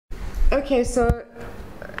Okay, so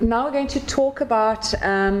now we're going to talk about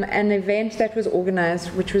an event that was organized,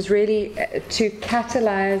 which was really to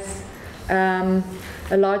catalyze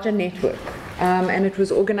a larger network. And it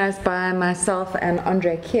was organized by myself and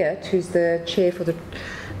André Keet, who's the chair for the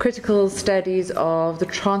critical studies of the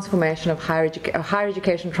transformation of higher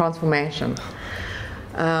education transformation.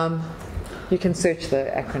 You can search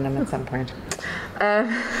the acronym at some point.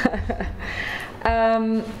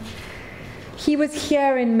 He was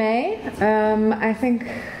here in May. I think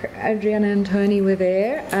Adriana and Tony were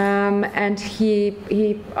there, and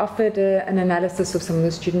he offered an analysis of some of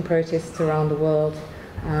the student protests around the world,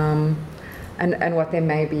 and what they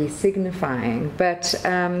may be signifying. But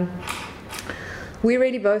we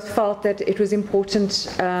really both felt that it was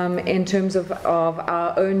important in terms of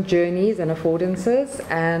our own journeys and affordances,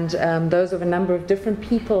 and those of a number of different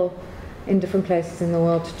people in different places in the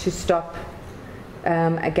world, to stop,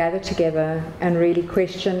 gather together and really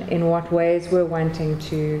question in what ways we're wanting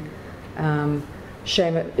to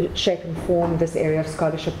shape and form this area of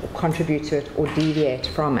scholarship, or contribute to it, or deviate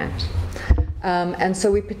from it. And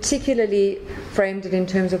so we particularly framed it in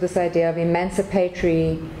terms of this idea of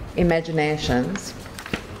emancipatory imaginations.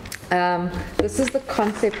 This is the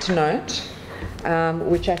concept note,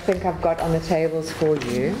 which I think I've got on the tables for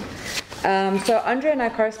you. So André and I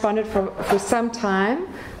corresponded for some time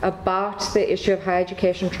about the issue of higher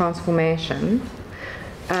education transformation,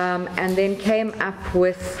 and then came up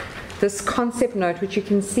with this concept note, which you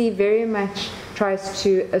can see very much tries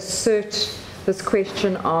to assert this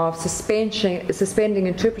question of suspending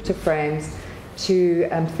interpretive frames to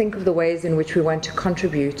think of the ways in which we want to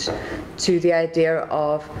contribute to the idea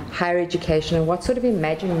of higher education, and what sort of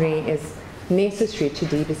imaginary is necessary to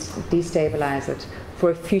destabilize it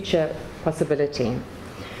for a future possibility.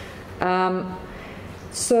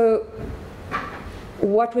 So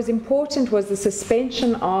what was important was the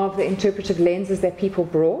suspension of the interpretive lenses that people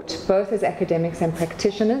brought, both as academics and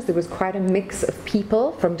practitioners. There was quite a mix of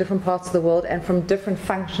people from different parts of the world and from different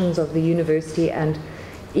functions of the university, and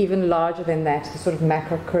even larger than that, the sort of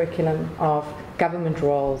macro curriculum of government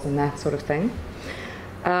roles and that sort of thing.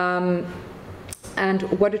 And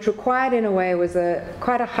what it required in a way was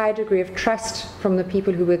quite a high degree of trust from the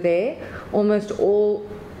people who were there. Almost all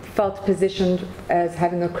felt positioned as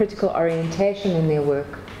having a critical orientation in their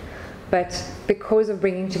work. But because of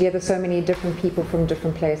bringing together so many different people from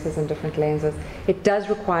different places and different lenses, it does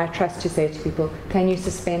require trust to say to people, can you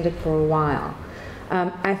suspend it for a while?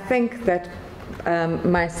 I think that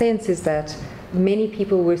my sense is that many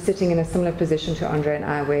people were sitting in a similar position to André and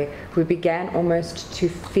I, where we began almost to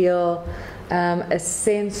feel a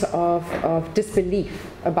sense of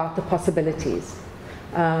disbelief about the possibilities.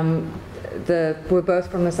 We're both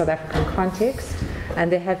from the South African context,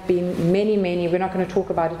 and there have been many, we're not going to talk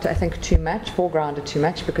about it, I think, foregrounded too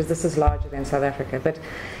much, because this is larger than South Africa, but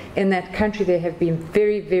in that country there have been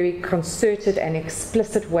very, very concerted and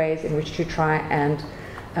explicit ways in which to try and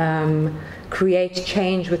create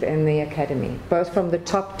change within the academy, both from the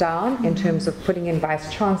top down in terms of putting in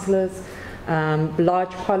vice chancellors,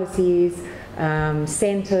 large policies,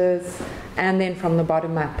 centers, and then from the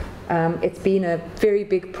bottom up. It's been a very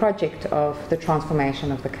big project of the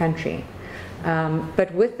transformation of the country.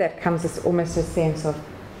 But with that comes almost a sense of,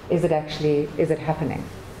 is it happening?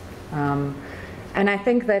 And I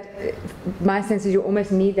think that my sense is you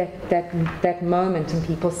almost need that moment in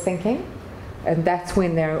people's thinking, and that's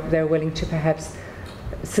when they're willing to perhaps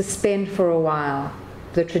suspend for a while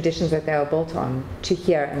the traditions that they are built on, to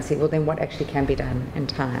hear and see, well, then what actually can be done in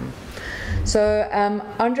time. So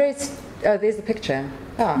Andre's, there's the picture.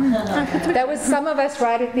 That was some of us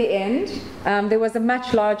right at the end. There was a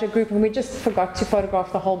much larger group, and we just forgot to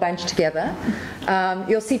photograph the whole bunch together.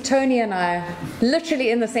 You'll see Tony and I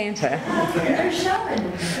literally in the center.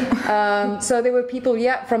 So there were people,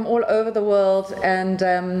 from all over the world, and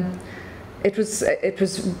it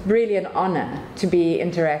was really an honor to be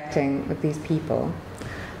interacting with these people.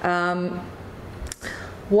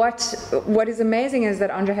 What is amazing is that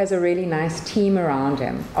André has a really nice team around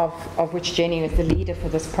him, of which Jenny is the leader for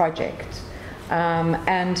this project.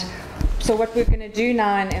 And so what we're going to do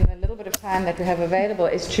now in the little bit of time that we have available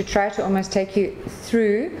is to try to almost take you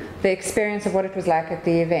through the experience of what it was like at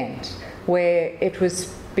the event, where it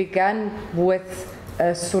was begun with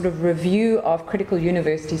a sort of review of critical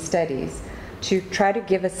university studies to try to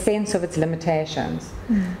give a sense of its limitations.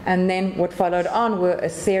 And then what followed on were a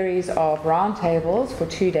series of roundtables for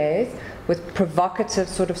 2 days with provocative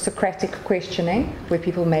sort of Socratic questioning, where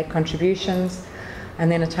people made contributions,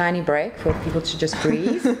 and then a tiny break for people to just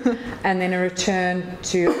breathe, and then a return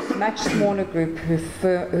to a much smaller group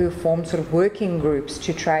who formed sort of working groups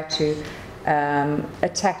to try to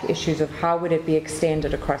attack issues of how would it be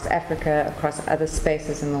extended across Africa, across other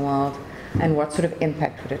spaces in the world, and what sort of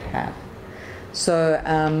impact would it have. So,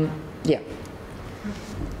 yeah.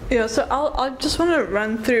 Yeah, so I just want to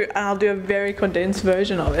run through, and I'll do a very condensed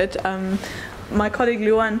version of it. My colleague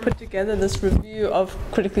Luan put together this review of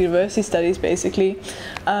critical university studies, basically.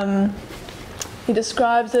 He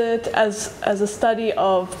describes it as a study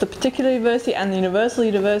of the particular university and the universal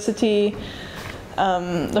university,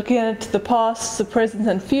 looking at the past, the present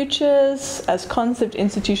and futures as concept,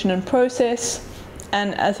 institution and process.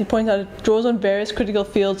 And as he points out, it draws on various critical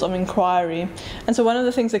fields of inquiry. And so one of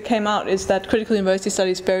the things that came out is that critical university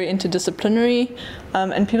studies is very interdisciplinary,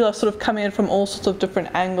 and people are sort of coming in from all sorts of different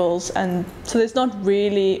angles. And so there's not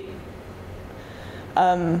really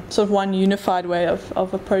sort of one unified way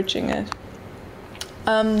of approaching it.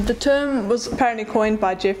 The term was apparently coined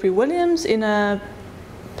by Jeffrey Williams in a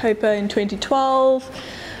paper in 2012,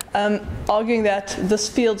 arguing that this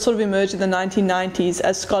field sort of emerged in the 1990s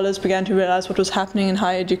as scholars began to realize what was happening in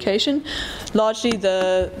higher education. Largely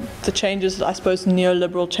the changes, I suppose,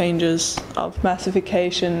 neoliberal changes of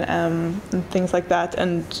massification and things like that,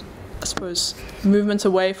 and I suppose movements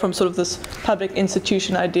away from sort of this public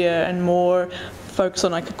institution idea and more focus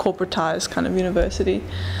on like a corporatized kind of university.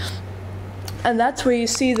 And that's where you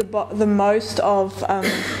see the most of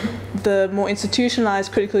the more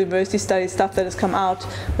institutionalized critical university studies stuff that has come out.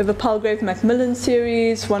 We have a Palgrave Macmillan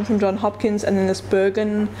series, one from Johns Hopkins, and then this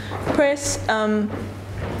Bergen Press. And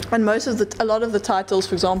a lot of the titles,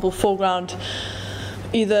 for example, foreground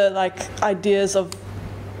either like ideas of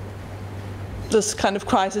this kind of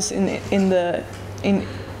crisis in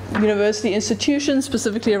university institutions,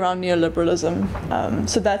 specifically around neoliberalism.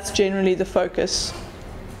 So that's generally the focus.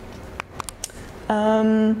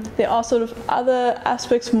 There are sort of other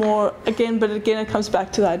aspects more, but again it comes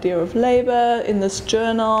back to the idea of labor in this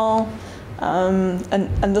journal,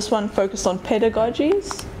 and this one focused on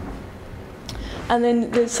pedagogies. And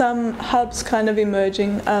then there's some hubs kind of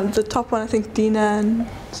emerging. The top one, I think Dina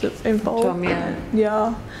sort of involved. Tom, yeah.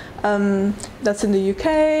 Yeah. That's in the UK,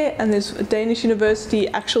 and there's a Danish university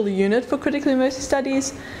actual unit for critical university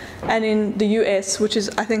studies. And in the US, which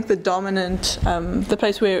is, I think, the dominant, the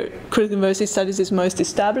place where critical university studies is most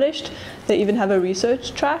established, they even have a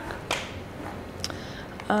research track.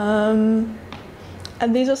 And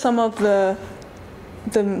these are some of the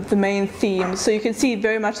main themes. So you can see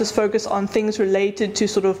very much this focus on things related to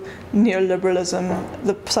sort of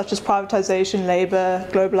neoliberalism, such as privatization, labor,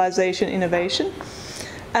 globalization, innovation.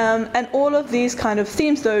 And all of these kind of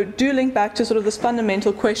themes, though, do link back to sort of this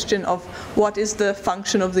fundamental question of what is the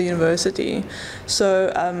function of the university.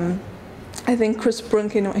 So I think Chris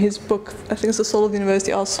Brink, in his book, I think it's The Soul of the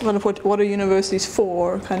University, asks kind of what are universities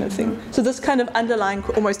for, kind of thing. So this kind of underlying,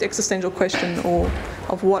 almost existential question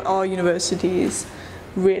of what are universities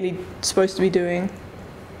really supposed to be doing.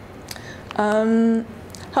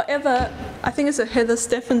 However, I think it's a Heather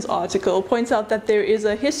Steffens article points out that there is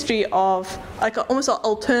a history of, like almost an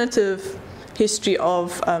alternative history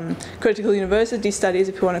of critical university studies,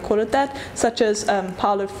 if you want to call it that, such as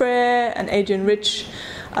Paulo Freire and Adrian Rich.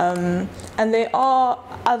 And there are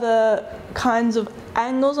other kinds of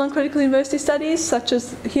angles on critical university studies, such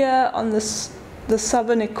as here on the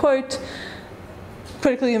Sabernick quote,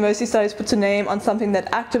 critical university studies puts a name on something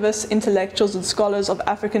that activists, intellectuals, and scholars of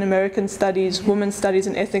African American studies, women's studies,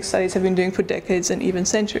 and ethnic studies have been doing for decades and even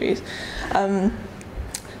centuries.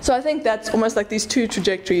 So I think that's almost like these two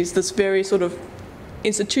trajectories, this very sort of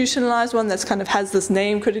institutionalized one that's kind of has this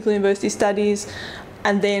name, critical university studies,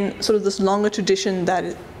 and then sort of this longer tradition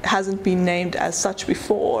that hasn't been named as such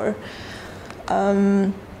before.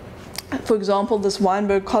 For example, this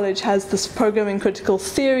Weinberg College has this program in critical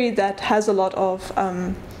theory that has a lot of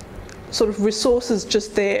sort of resources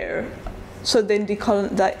just there. So then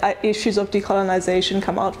the issues of decolonization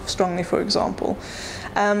come out strongly, for example.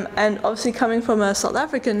 And obviously coming from a South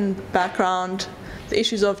African background, the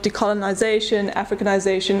issues of decolonization,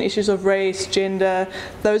 Africanization, issues of race, gender,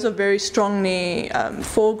 those are very strongly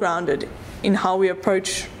foregrounded in how we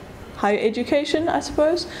approach higher education, I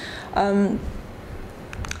suppose.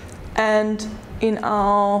 And in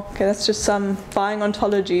our, okay, that's just some buying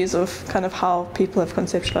ontologies of kind of how people have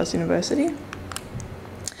conceptualized university.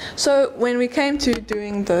 So when we came to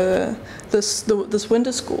doing this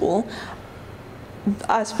winter school,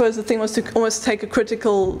 I suppose the thing was to almost take a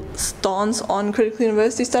critical stance on critical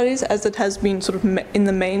university studies as it has been sort of in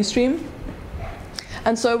the mainstream.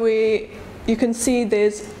 And so you can see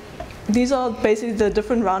these are basically the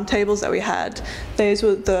different round tables that we had. These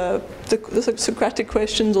were the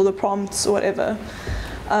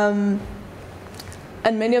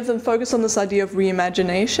and many of them focus on this idea of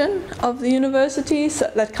reimagination of the university,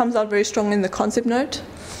 so that comes out very strongly in the concept note.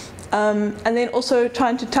 And then also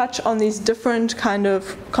trying to touch on these different kind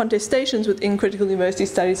of contestations within critical university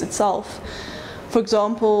studies itself. For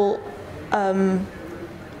example,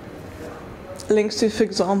 links to, for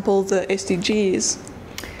example, the SDGs.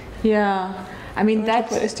 Yeah, I mean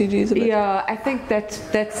that's SDGs a bit. Yeah, I think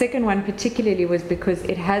that second one particularly was because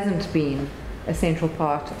it hasn't been a central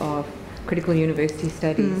part of critical university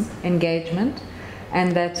studies engagement,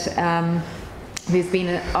 and that there's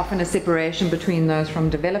been often a separation between those from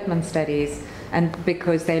development studies, and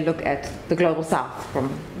because they look at the global south from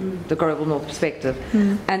the global north perspective,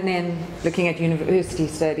 and then looking at university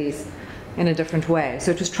studies in a different way.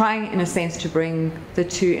 So it was trying, in a sense, to bring the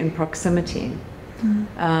two in proximity.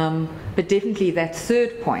 But definitely that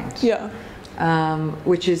third point,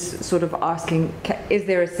 which is sort of asking, is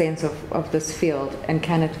there a sense of this field, and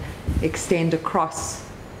can it extend across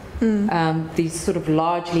these sort of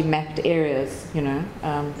largely mapped areas, you know,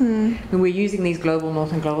 when we're using these global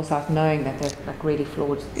north and global south, knowing that they're like really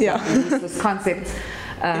flawed, useless concepts.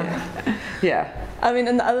 I mean,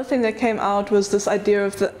 and the other thing that came out was this idea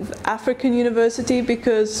of the African university,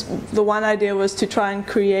 because the one idea was to try and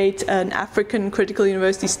create an African critical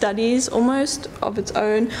university studies almost of its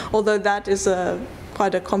own, although that is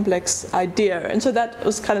quite a complex idea. And so that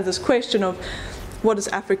was kind of this question of what does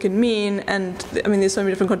African mean? And I mean, there's so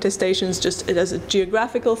many different contestations, just as a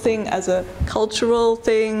geographical thing, as a cultural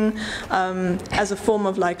thing, as a form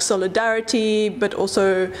of like solidarity, but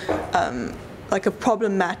also like a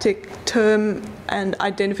problematic term and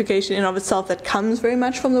identification in of itself that comes very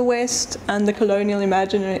much from the West and the colonial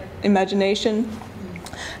imagination.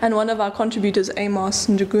 And one of our contributors, Amos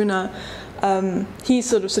Njuguna, he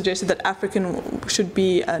sort of suggested that African should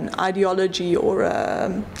be an ideology or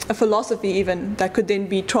a philosophy even that could then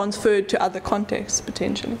be transferred to other contexts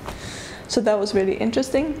potentially. So that was really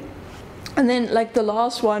interesting. And then like the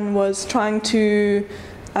last one was trying to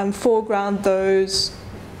foreground those,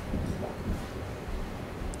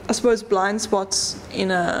 I suppose, blind spots in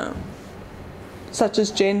such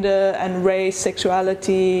as gender and race,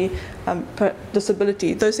 sexuality,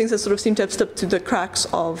 disability, those things that sort of seem to have slipped through the cracks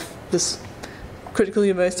of this critical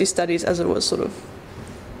university studies as it was sort of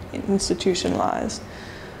institutionalized.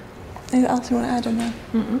 Anything else you want to add on that?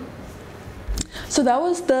 So that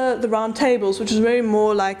was the round tables, which was very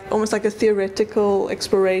more like almost like a theoretical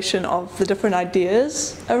exploration of the different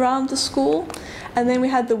ideas around the school. And then we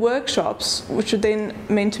had the workshops, which were then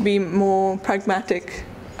meant to be more pragmatic,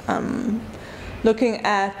 looking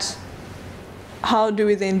at how do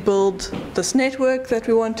we then build this network that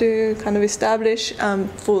we want to kind of establish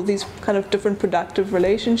for these kind of different productive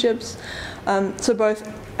relationships. So both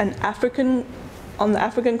on the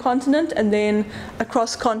African continent and then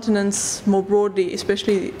across continents more broadly,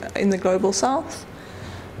 especially in the global south.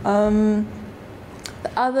 The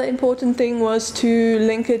other important thing was to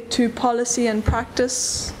link it to policy and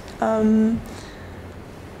practice,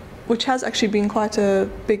 which has actually been quite a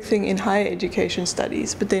big thing in higher education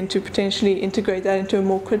studies, but then to potentially integrate that into a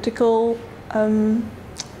more critical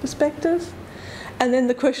perspective. And then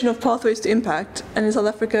the question of pathways to impact. And in South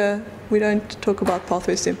Africa, we don't talk about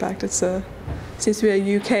pathways to impact. It seems to be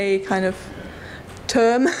a UK kind of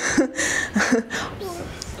term.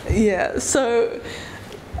 So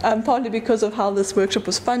partly because of how this workshop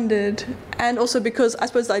was funded, and also because I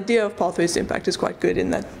suppose the idea of pathways to impact is quite good in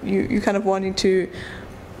that you kind of wanting to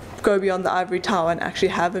go beyond the ivory tower and actually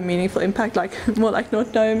have a meaningful impact, like more like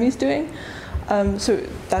what Naomi's doing. So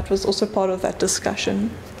that was also part of that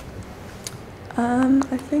discussion.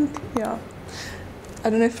 I think, I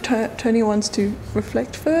don't know if Tony wants to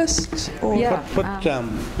reflect first, or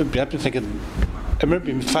I'd be happy thinking. I remember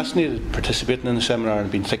being fascinated participating in the seminar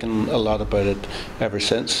and been thinking a lot about it ever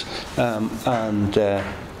since. And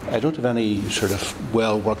I don't have any sort of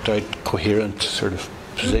well worked out, coherent sort of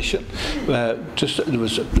position. Just it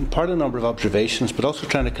was part of a number of observations, but also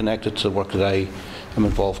trying to connect it to the work that I am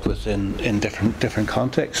involved with in different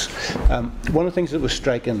contexts. One of the things that was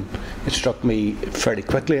striking, it struck me fairly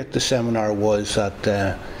quickly at the seminar, was that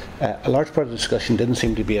a large part of the discussion didn't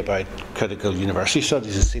seem to be about critical university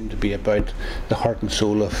studies. It seemed to be about the heart and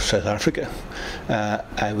soul of South Africa.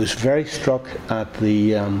 I was very struck at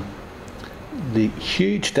the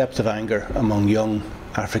huge depth of anger among young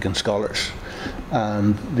African scholars,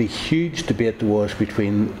 and the huge debate there was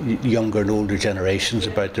between younger and older generations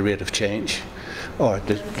about the rate of change, or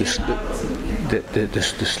the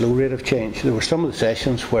slow rate of change. There were some of the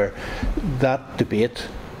sessions where that debate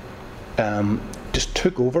just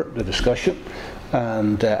took over the discussion,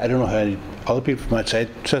 and I don't know how other people from outside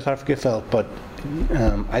South Africa felt, but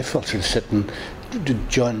I felt sort of sitting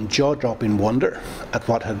jaw-dropping wonder at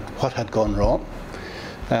what had gone wrong,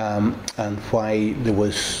 and why there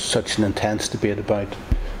was such an intense debate about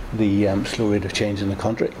the slow rate of change in the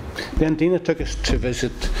country. Then Dina took us to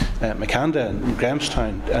visit Makanda and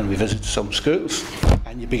Grahamstown, and we visited some schools,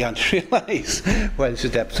 and you began to realise why there's a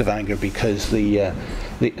depth of anger, because the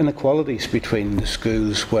inequalities between the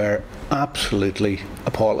schools were absolutely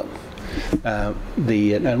appalling. On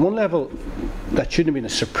one level, that shouldn't have been a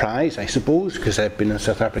surprise, I suppose, because I've been in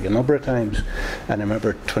South Africa a number of times, and I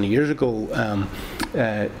remember 20 years ago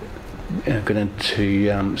going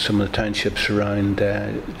into some of the townships around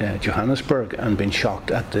Johannesburg and being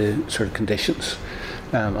shocked at the sort of conditions.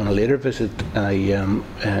 On a later visit, I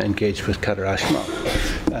engaged with Kader Ashma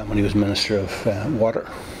when he was Minister of Water,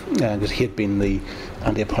 because he had been the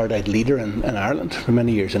anti-apartheid leader in Ireland for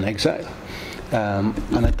many years in exile.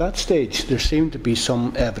 And at that stage, there seemed to be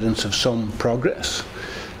some evidence of some progress.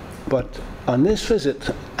 But on this visit,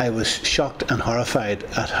 I was shocked and horrified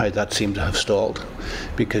at how that seemed to have stalled,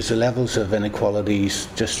 because the levels of inequalities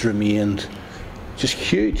just remained just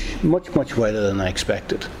huge, much, much wider than I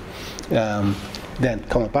expected. Then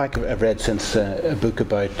coming back, I've read since a book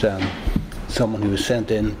about someone who was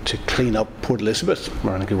sent in to clean up Port Elizabeth,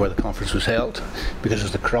 ironically where the conference was held, because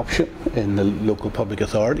of the corruption in the local public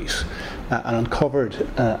authorities, and uncovered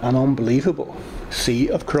an unbelievable sea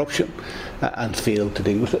of corruption and failed to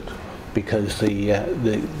deal with it, because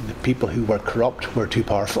the people who were corrupt were too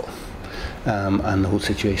powerful. And the whole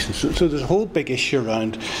situation. So there's a whole big issue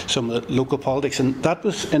around some of the local politics, and that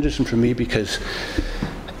was interesting for me, because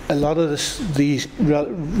a lot of these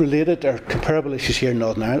related or comparable issues here in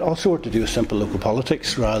Northern Ireland also were to do with simple local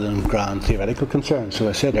politics rather than grand theoretical concerns. So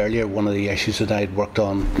I said earlier, one of the issues that I'd worked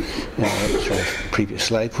on in sort of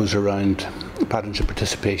previous life was around patterns of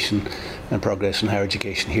participation and progress in higher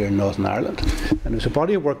education here in Northern Ireland. And there was a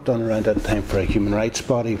body of work done around that time for a human rights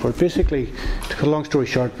body, where basically, to cut a long story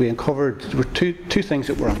short, we uncovered, there were two things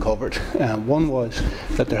that were uncovered. One was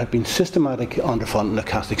that there had been systematic underfunding of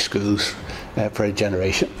Catholic schools for a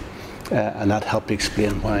generation. And that helped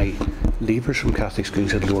explain why leavers from Catholic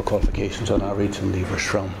schools had lower qualifications on average than leavers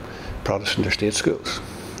from Protestant or state schools.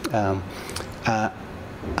 And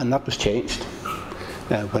that was changed.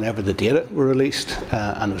 Whenever the data were released,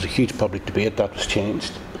 and there was a huge public debate, that was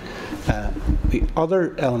changed. The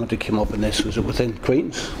other element that came up in this was that within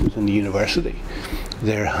Queen's, within the university,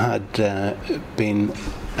 there had been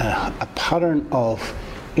a pattern of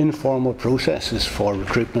informal processes for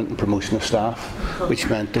recruitment and promotion of staff, which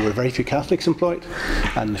meant there were very few Catholics employed,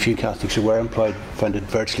 and the few Catholics who were employed found it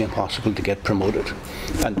virtually impossible to get promoted.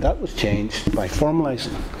 And that was changed by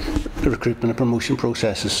formalising the recruitment and promotion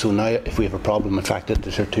processes. So now, if we have a problem, in fact, that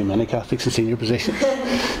there are too many Catholics in senior positions,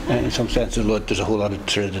 in some sense, there's a whole lot of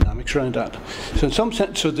sort of dynamics around that. So in some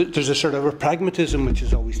sense, there's a sort of a pragmatism which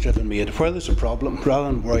has always driven me at where there's a problem, rather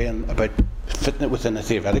than worrying about fitting it within a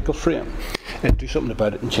theoretical frame, do something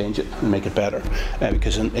about it and change it and make it better,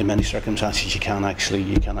 because in many circumstances you can actually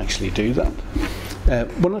do that.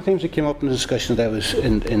 One of the things that came up in the discussion that I was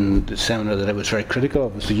in the seminar that I was very critical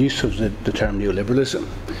of was the use of the term neoliberalism.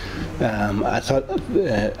 I thought,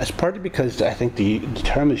 it's partly because I think the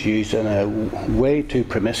term is used in a way too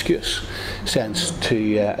promiscuous sense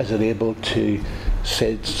to as it able to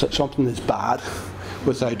say something that's bad,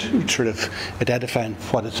 without sort of identifying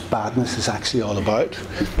what its badness is actually all about.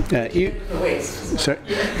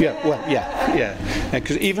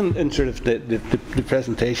 Because even in sort of the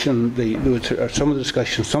presentation, or some of the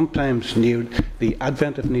discussions, sometimes the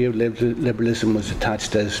advent of neoliberalism was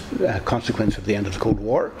attached as a consequence of the end of the Cold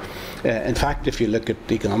War. In fact, if you look at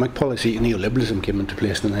economic policy, neoliberalism came into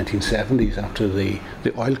place in the 1970s after the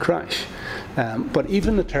oil crash. But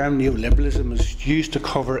even the term neoliberalism is used to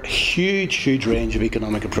cover a huge range of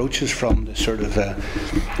economic approaches, from the sort of the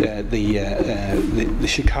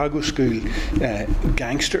Chicago school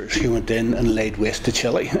gangsters who went in and laid waste to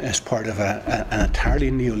Chile as part of an entirely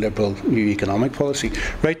neoliberal new economic policy,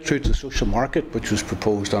 right through to the social market, which was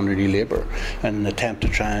proposed under New Labour, in an attempt to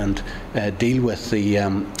try and deal with the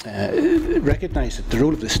recognise that the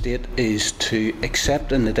role of the state is to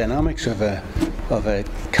accept in the dynamics of a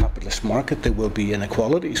capitalist market there will be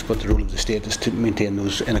inequalities, but the role of the state is to maintain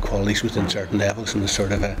those inequalities within certain levels in a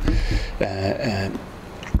sort of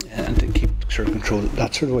and to keep sort of control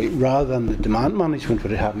that sort of way, rather than the demand management that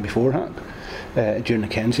had happened beforehand during the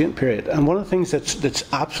Keynesian period. And one of the things that's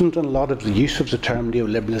absent in a lot of the use of the term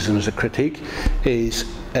neoliberalism as a critique is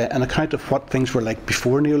an account of what things were like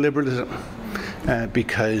before neoliberalism,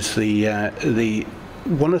 because the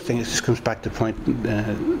one of the things, this comes back to the point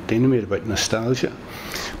Dina made about nostalgia.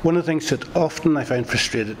 One of the things that often I find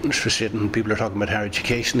frustrating when people are talking about higher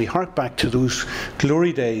education, they hark back to those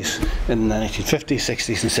glory days in the 1950s,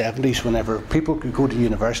 60s and 70s, whenever people could go to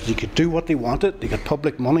university, could do what they wanted, they got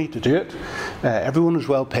public money to do it, everyone was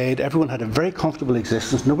well paid, everyone had a very comfortable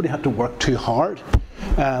existence, nobody had to work too hard.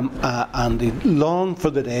 And they long for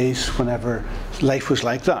the days whenever life was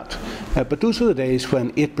like that. But those were the days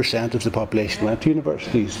when 8% of the population went to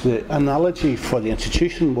universities. The analogy for the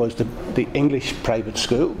institution was the English private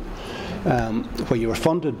school, where you were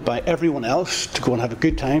funded by everyone else to go and have a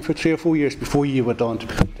good time for 3 or 4 years before you went on to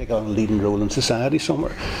take on a leading role in society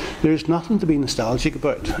somewhere. There's nothing to be nostalgic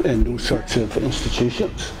about in those sorts of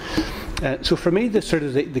institutions. So for me,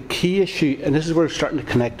 the key issue, and this is where we're starting to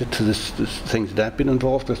connect it to this things that I've been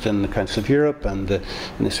involved with in the Council of Europe and in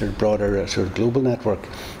this sort of broader sort of global network,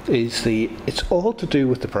 is it's all to do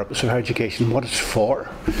with the purpose of higher education, what it's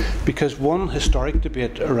for. Because one historic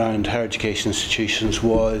debate around higher education institutions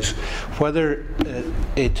was whether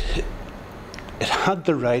it had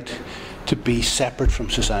the right to be separate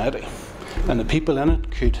from society. And the people in it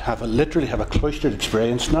could literally have a cloistered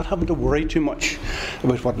experience, not having to worry too much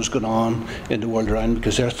about what was going on in the world around,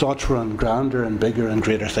 because their thoughts were on grander and bigger and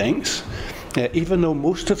greater things. Even though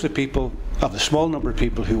most of the people, of the small number of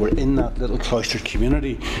people who were in that little cloistered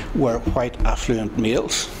community, were white affluent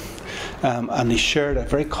males. And they shared a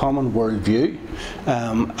very common worldview,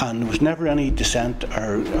 and there was never any dissent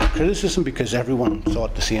or criticism because everyone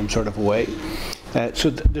thought the same sort of way. So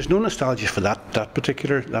there's no nostalgia for that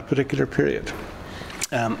particular period.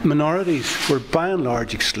 Minorities were by and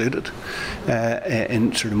large excluded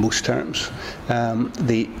in sort of most terms.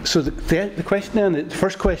 The question then, the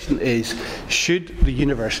first question is, should the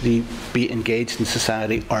university be engaged in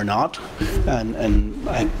society or not? And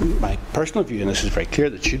my personal view, and this is very clear,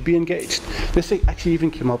 that it should be engaged. This actually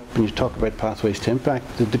even came up when you talk about pathways to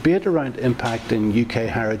impact. The debate around impact in UK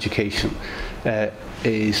higher education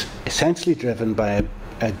is essentially driven by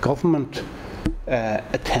a government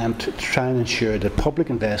attempt to try and ensure that public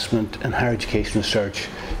investment in higher education research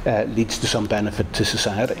leads to some benefit to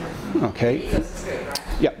society. Okay.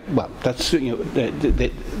 Yeah, well, that's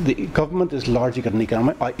the government has largely got an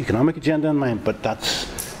economic agenda in mind, but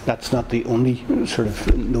that's not the only sort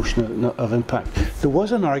of notion of impact. There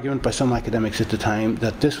was an argument by some academics at the time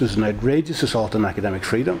that this was an outrageous assault on academic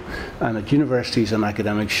freedom, and that universities and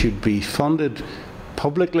academics should be funded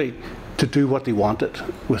publicly to do what they wanted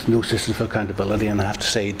with no system of accountability. And I have to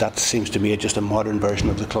say, that seems to me just a modern version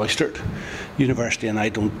of the cloistered university, and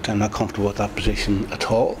I'm not comfortable with that position at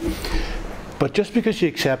all. But just because you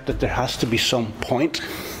accept that there has to be some point,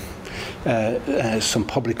 some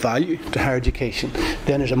public value to higher education,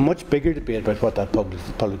 then there's a much bigger debate about what that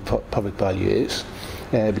public value is.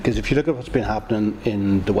 Because if you look at what's been happening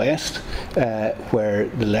in the West, where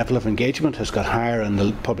the level of engagement has got higher and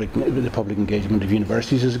the public engagement of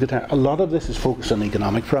universities has got higher, a lot of this is focused on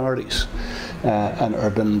economic priorities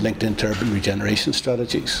and linked into urban regeneration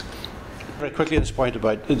strategies. Very quickly on this point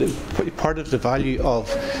about part of the value of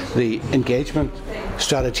the engagement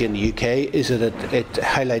strategy in the UK is that it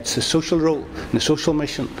highlights the social role and the social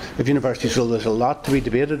mission of universities. So there's a lot to be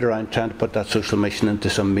debated around trying to put that social mission into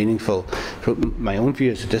some meaningful. My own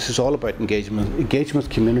view is that this is all about engagement with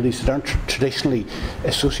communities that aren't traditionally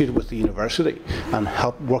associated with the university, and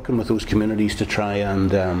working with those communities to try and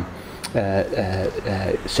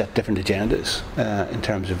set different agendas in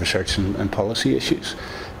terms of research and policy issues.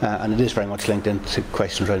 And it is very much linked into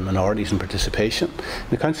questions around minorities and participation.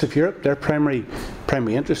 The Council of Europe, their primary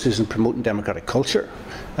interest is in promoting democratic culture.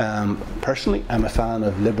 Personally, I'm a fan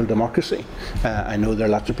of liberal democracy. I know there are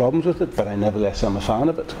lots of problems with it, but I nevertheless am a fan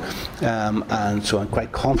of it. And so I'm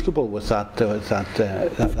quite comfortable with that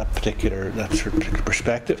particular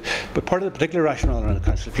perspective. But part of the particular rationale around the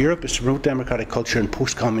Council of Europe is to promote democratic culture in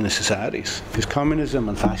post-communist societies, because communism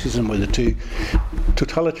and fascism were the two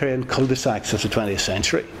totalitarian cul-de-sacs of the 20th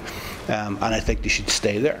century. And I think they should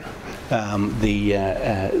stay there.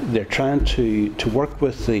 They're trying to work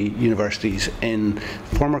with the universities in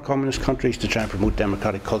former communist countries to try and promote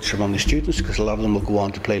democratic culture among the students, because a lot of them will go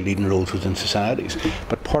on to play leading roles within societies.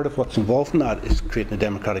 But part of what's involved in that is creating a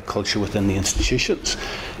democratic culture within the institutions.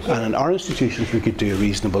 And in our institutions, we could do a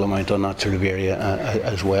reasonable amount on that sort of area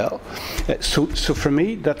as well. So for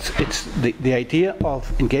me, it's the idea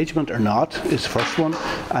of engagement or not is the first one.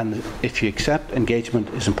 And if you accept engagement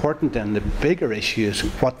is important, then the bigger issue is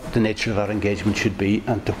what the nature of that engagement should be,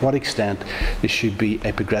 and to what extent there should be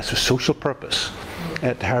a progressive social purpose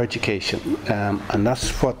to higher education. And that's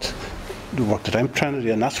what the work that I'm trying to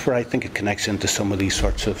do, and that's where I think it connects into some of these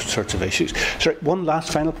sorts of issues. Sorry, one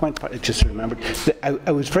last final point, just remembered.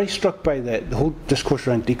 I was very struck by the whole discourse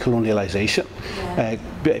around decolonialisation,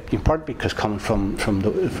 in part because coming from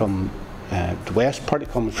the West, partly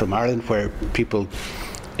coming from Ireland, where people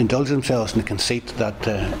indulge themselves in the conceit that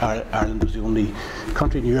Ireland was the only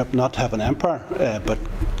country in Europe not to have an empire, but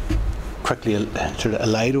quickly sort of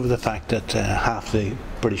allied over the fact that half the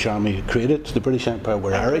British Army who created the British Empire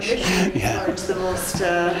were Irish. Yeah. The most,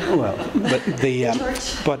 well, but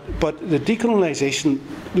the decolonisation,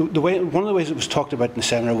 the way, one of the ways it was talked about in the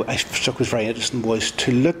seminar, I thought was very interesting, was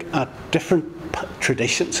to look at different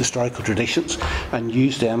traditions, historical traditions, and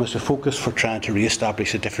use them as a focus for trying to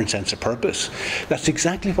re-establish a different sense of purpose. That's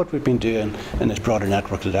exactly what we've been doing in this broader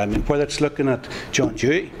network that I'm in, whether it's looking at John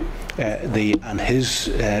Dewey and his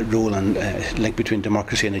role and link between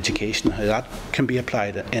democracy and education, how that can be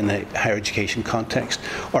applied in a higher education context,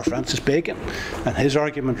 or Francis Bacon and his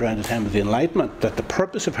argument around the time of the Enlightenment that the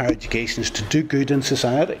purpose of higher education is to do good in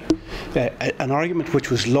society, an argument which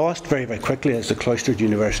was lost very, very quickly as the cloistered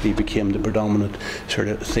university became the predominant sort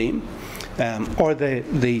of theme. Or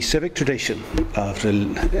the civic tradition of the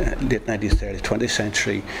late 19th, early 20th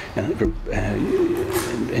century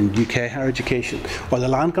in UK higher education, or the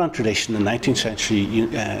land grant tradition in 19th century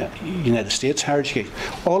United States higher education.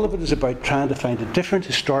 All of it is about trying to find a different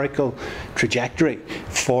historical trajectory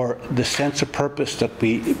for the sense of purpose that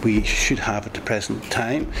we should have at the present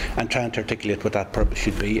time, and trying to articulate what that purpose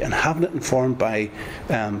should be, and having it informed by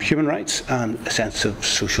human rights and a sense of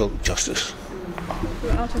social justice.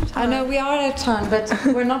 We're out of time. I know we are out of time, but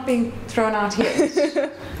we're not being thrown out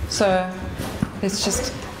here. So it's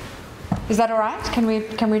just, is that all right? Can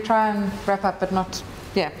we try and wrap up, but not,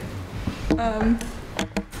 yeah.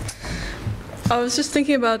 I was just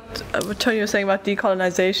thinking about what Tony was saying about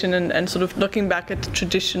decolonization and sort of looking back at the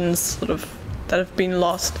traditions sort of that have been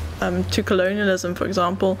lost to colonialism, for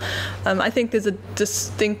example. I think there's a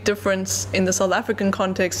distinct difference in the South African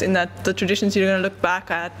context in that the traditions you're going to look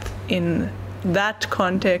back at in that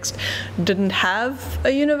context didn't have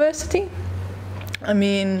a university. I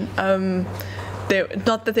mean,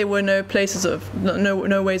 not that there were no places of,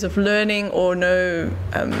 no ways of learning or no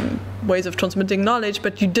ways of transmitting knowledge,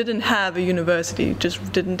 but you didn't have a university, it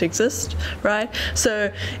just didn't exist, right?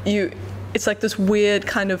 So it's like this weird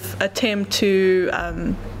kind of attempt to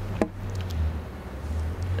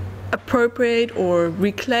appropriate or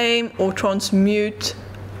reclaim or transmute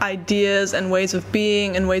ideas and ways of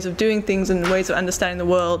being and ways of doing things and ways of understanding the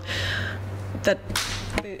world. That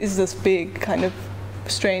there is this big kind of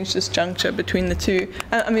strange disjuncture between the two.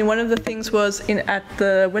 I mean, one of the things was at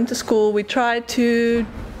the winter school we tried to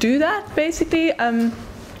do that basically.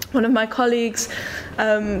 One of my colleagues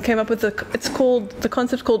came up with the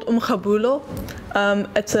concept called umkhabulo.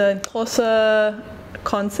 It's a Xhosa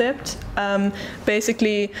concept.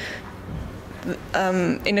 Basically,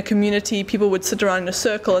 in a community, people would sit around in a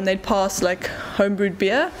circle and they'd pass like homebrewed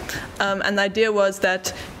beer. And the idea was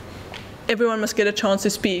that everyone must get a chance to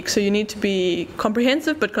speak. So you need to be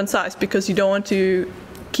comprehensive but concise because you don't want to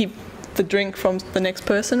keep the drink from the next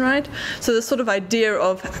person, right? So this sort of idea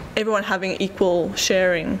of everyone having equal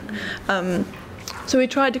sharing. So we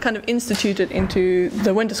tried to kind of institute it into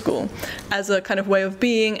the winter school as a kind of way of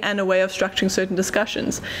being and a way of structuring certain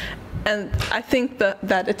discussions. And I think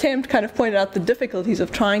that attempt kind of pointed out the difficulties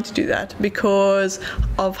of trying to do that because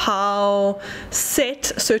of how set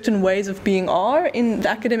certain ways of being are in the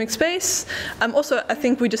academic space. Also, I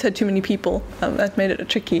think we just had too many people. That made it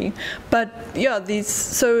tricky. But yeah,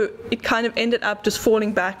 so it kind of ended up just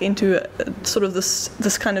falling back into sort of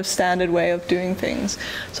this kind of standard way of doing things.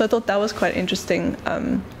 So I thought that was quite interesting,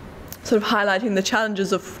 sort of highlighting the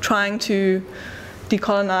challenges of trying to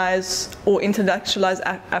decolonize or intellectualize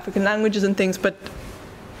African languages and things, but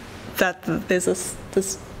that there's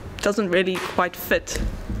this doesn't really quite fit,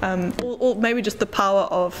 or maybe just the power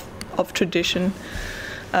of tradition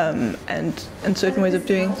and certain ways of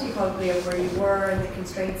doing. Probably of where you were and the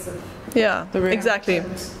constraints of exactly.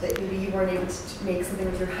 That maybe you weren't able to make something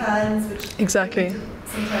with your hands, which exactly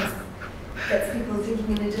sometimes gets people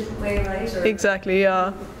thinking in a different way, right? Or exactly,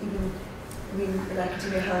 yeah. Even, I mean, in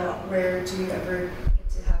academia, how rare do you ever get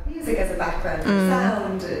to have music as a background or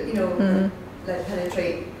sound, let it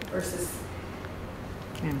penetrate versus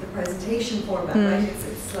the presentation format, right?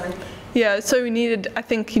 It's like... Yeah, so I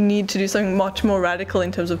think you need to do something much more radical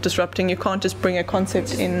in terms of disrupting. You can't just bring a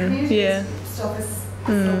concept in. Yeah. Stuff is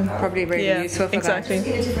probably really useful for exactly. that.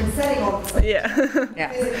 In a different setting all the time.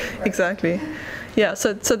 Yeah. Exactly. Yeah,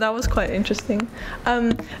 so that was quite interesting.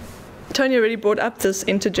 Tony already brought up these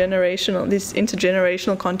intergenerational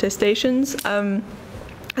contestations.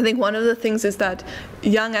 I think one of the things is that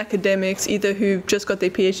young academics, either who've just got their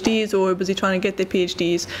PhDs or are busy trying to get their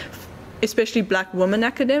PhDs, especially black women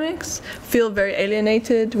academics, feel very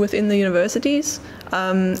alienated within the universities.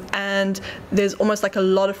 And there's almost like a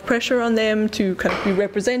lot of pressure on them to kind of be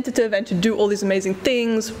representative and to do all these amazing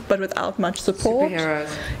things, but without much support. Superheroes.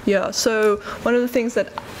 Yeah, so one of the things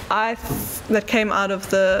that that came out of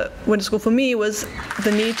the winter school for me was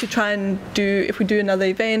the need to try and do, if we do another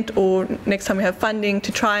event or next time we have funding,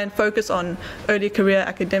 to try and focus on early career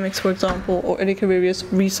academics, for example, or early career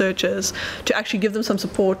researchers, to actually give them some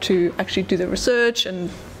support to actually do their research and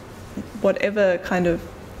whatever kind of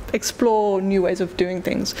explore new ways of doing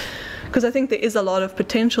things, because I think there is a lot of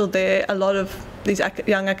potential there. A lot of these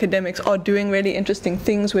young academics are doing really interesting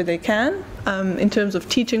things where they can, in terms of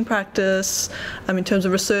teaching practice, in terms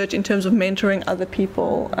of research, in terms of mentoring other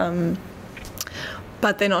people,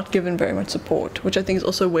 but they're not given very much support, which I think is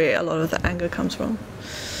also where a lot of the anger comes from.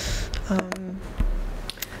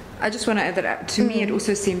 I just want to add that to me it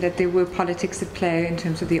also seemed that there were politics at play in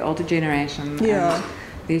terms of the older generation. Yeah. And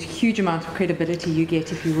there's a huge amount of credibility you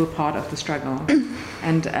get if you were part of the struggle.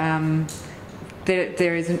 And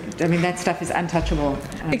there isn't, I mean, that stuff is untouchable.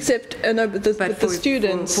 Except, no, but the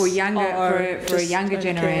students for a younger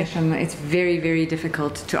generation, it's very, very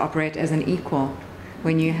difficult to operate as an equal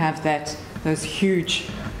when you have those huge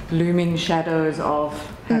looming shadows of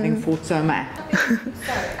having fought so much.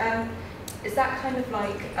 Sorry, is that kind of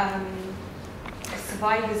like a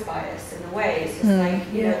survivor's bias in a way? It's just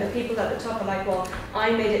like, you know, the people at the top are like, well, I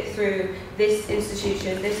made it through this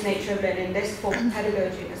institution, this nature of learning, this form of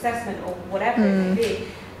pedagogy and assessment, or whatever it may be,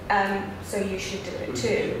 so you should do it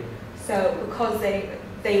too. So because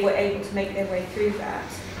they were able to make their way through that,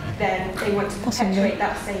 then they want to perpetuate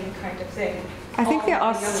that same kind of thing. I think there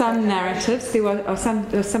are some narratives. There are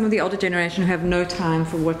some of the older generation who have no time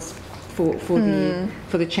for what's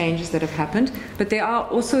for the changes that have happened, but there are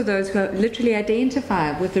also those who literally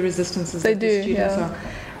identify with the resistances that the students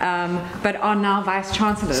are, but are now vice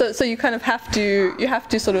chancellors. So you kind of have to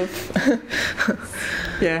sort of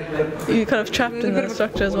you're kind of trapped in the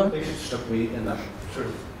structure as well. One of the things that struck me in that sort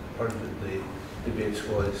of part of the debates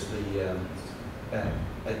was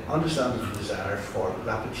I understand the desire for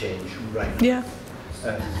rapid change right now,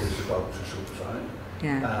 because the problems are so profound.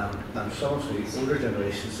 And some of the older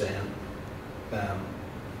generations saying,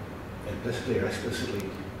 implicitly or explicitly,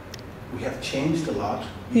 we have changed a lot.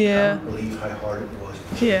 You can't believe how hard it was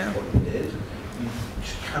to change what we did. You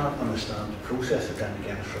just cannot understand the process of trying to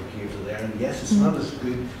get us from here to there. And yes, it's not as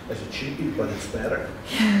good as it should be, but it's better.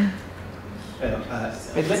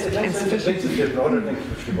 It links to the broader thing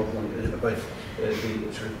which we both wanted about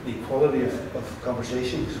the quality of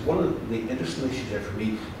conversation, because one of the interesting issues there for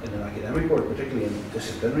me in an academic work, particularly in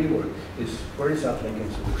disciplinary work, is where does that link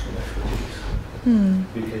into emotional expertise?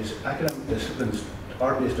 Because academic disciplines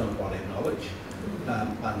are based on a body of knowledge,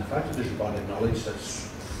 and the fact that there's a body of knowledge that's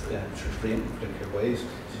sort of framed in particular ways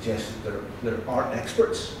suggests that there are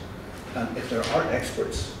experts, and if there are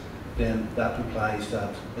experts, then that implies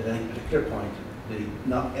that at any particular point,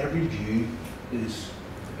 not every view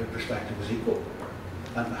the perspective is equal.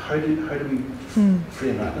 And how do we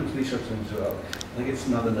frame that into these sorts of things as well? I think it's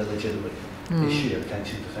not an illegitimate issue or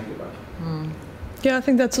tension to think about. Yeah, I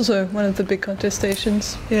think that's also one of the big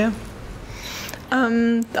contestations. Yeah.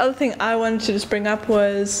 The other thing I wanted to just bring up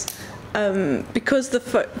was because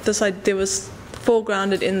this idea was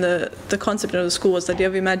foregrounded in the concept of the school was the idea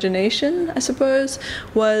of imagination, I suppose,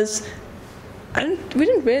 was we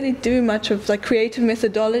didn't really do much of like creative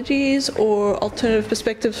methodologies or alternative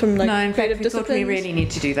perspectives from like creative disciplines. Thought we really need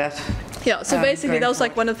to do that. Yeah, so basically that was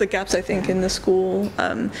like one of the gaps I think in the school.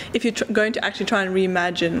 If you're going to actually try and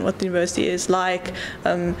reimagine what the university is like,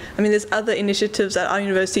 I mean there's other initiatives at our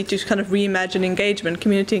university to kind of reimagine engagement,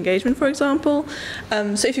 community engagement for example.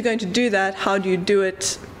 So if you're going to do that, how do you do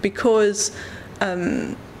it? Because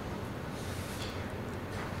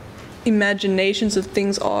imaginations of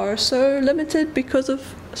things are so limited because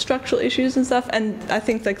of structural issues and stuff, and I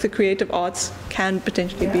think like the creative arts can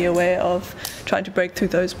potentially be a way of trying to break through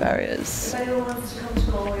those barriers. If anyone wants to come to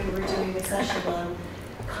Galway, we're doing a session on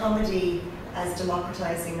comedy as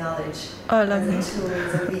democratizing knowledge as a tool,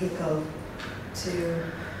 as a vehicle to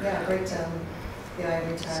break down the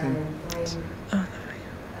ivory tower and bring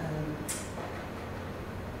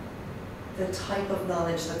the type of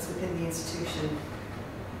knowledge that's within the institution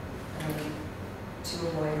to a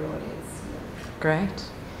wider audience. Great.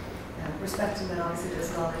 Respecting that obviously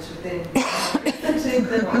there's knowledge within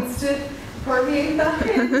that needs to permeate that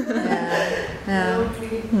in.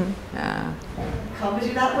 Comedy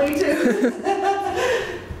that way too.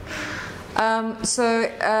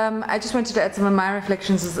 I just wanted to add some of my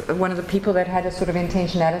reflections as one of the people that had a sort of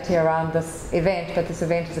intentionality around this event, but this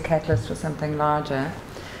event is a catalyst for something larger.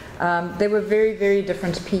 They were very, very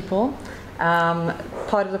different people.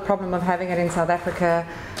 Part of the problem of having it in South Africa,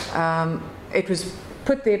 it was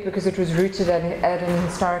put there because it was rooted at an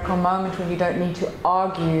historical moment when you don't need to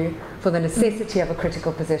argue for the necessity of a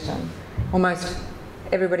critical position. Almost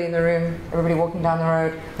everybody in the room, everybody walking down the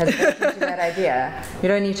road has bought into that idea. You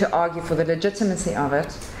don't need to argue for the legitimacy of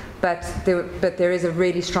it, but there is a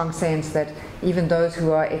really strong sense that even those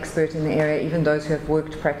who are expert in the area, even those who have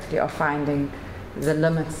worked practically, are finding the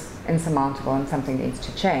limits insurmountable and something needs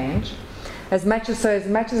to change. As much as it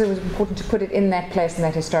was important to put it in that place, in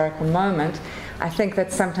that historical moment, I think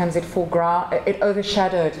that sometimes it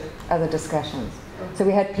overshadowed other discussions. So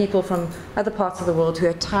we had people from other parts of the world who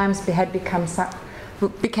at times became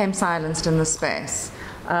silenced in the space,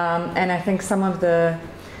 and I think some of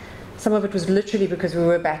it was literally because we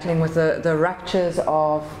were battling with the ruptures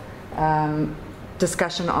of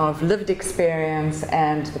discussion of lived experience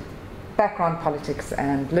and the background politics,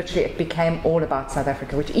 and literally it became all about South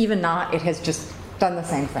Africa, which even now it has just done the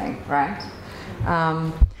same thing, right?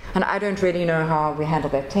 And I don't really know how we handle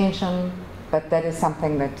that tension, but that is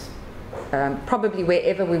something that probably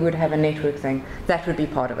wherever we would have a network thing, that would be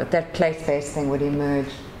part of it. That place-based thing would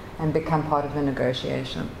emerge and become part of the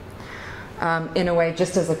negotiation. In a way,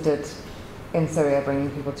 just as it did in Syria, bringing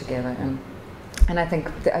people together. And I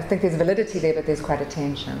think there's validity there, but there's quite a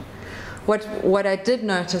tension. What I did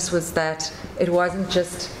notice was that it wasn't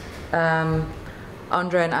just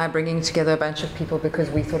André and I bringing together a bunch of people because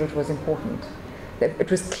we thought it was important.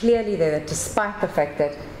 It was clearly there that despite the fact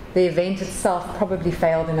that the event itself probably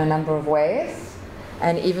failed in a number of ways,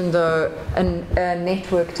 and even though a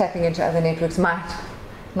network tapping into other networks might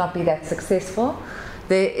not be that successful,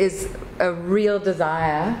 there is a real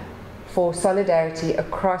desire for solidarity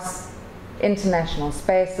across international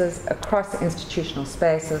spaces, across institutional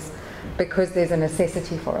spaces, because there's a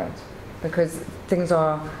necessity for it. Because things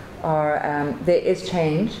there is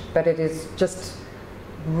change, but it is just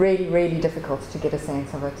really, really difficult to get a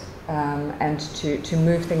sense of it and to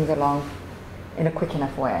move things along in a quick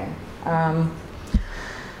enough way.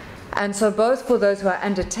 And so both for those who are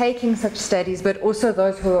undertaking such studies, but also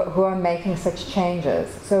those who are making such changes.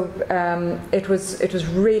 So it was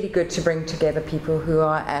really good to bring together people who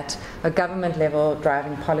are at a government level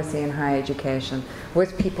driving policy in higher education,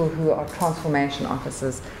 with people who are transformation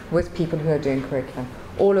officers, with people who are doing curriculum.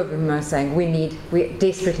 All of them are saying we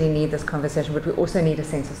desperately need this conversation, but we also need a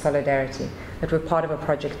sense of solidarity, that we're part of a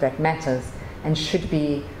project that matters and should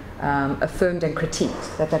be affirmed and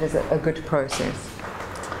critiqued, that is a good process.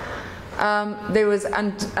 There was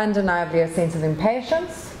undeniably a sense of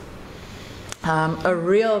impatience, a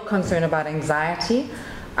real concern about anxiety.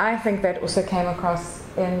 I think that also came across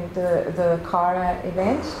in the Kara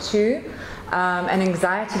event too, an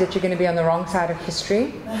anxiety that you're going to be on the wrong side of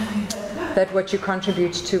history, that what you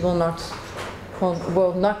contribute to will not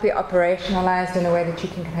be operationalized in a way that you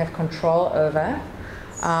can have control over.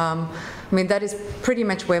 I mean, that is pretty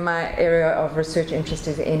much where my area of research interest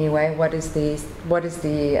is anyway. What is the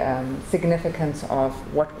significance of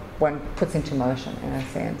what one puts into motion, in a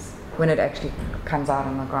sense, when it actually comes out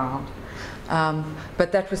on the ground?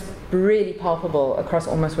 But that was really palpable across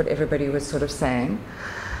almost what everybody was sort of saying.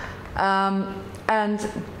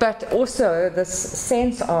 But also this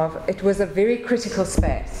sense of it was a very critical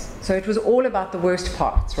space. So it was all about the worst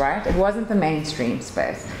parts, right? It wasn't the mainstream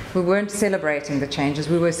space. We weren't celebrating the changes.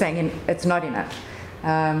 We were saying it's not enough.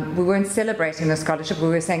 We weren't celebrating the scholarship. We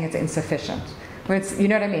were saying it's insufficient. You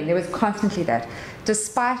know what I mean? There was constantly that.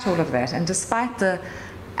 Despite all of that, and despite the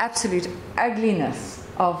absolute ugliness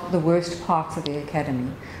of the worst parts of the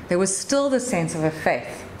academy, there was still the sense of a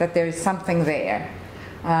faith that there is something there.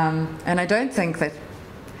 And I don't think that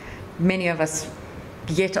many of us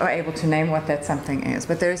yet are able to name what that something is,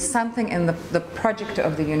 but there is something in the project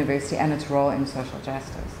of the university and its role in social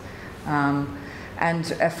justice. And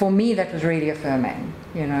for me, that was really affirming,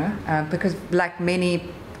 you know, because like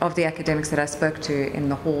many of the academics that I spoke to in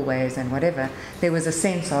the hallways and whatever, there was a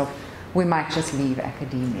sense of we might just leave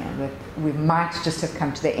academia, that we might just have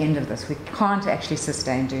come to the end of this. We can't actually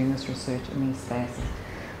sustain doing this research in these spaces.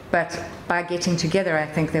 But by getting together, I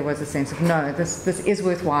think there was a sense of, no, this is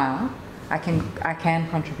worthwhile. I can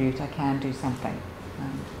contribute. I can do something.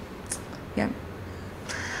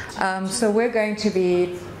 So we're going to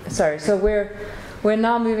be, so we're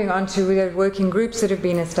now moving on to, we have working groups that have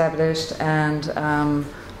been established, and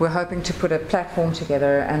we're hoping to put a platform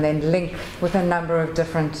together and then link with a number of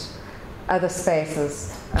different other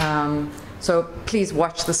spaces. So please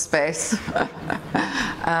watch the space.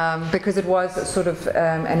 because it was sort of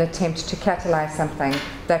an attempt to catalyze something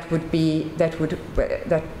that would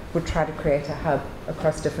try to create a hub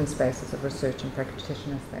across different spaces of research and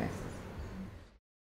practitioner space.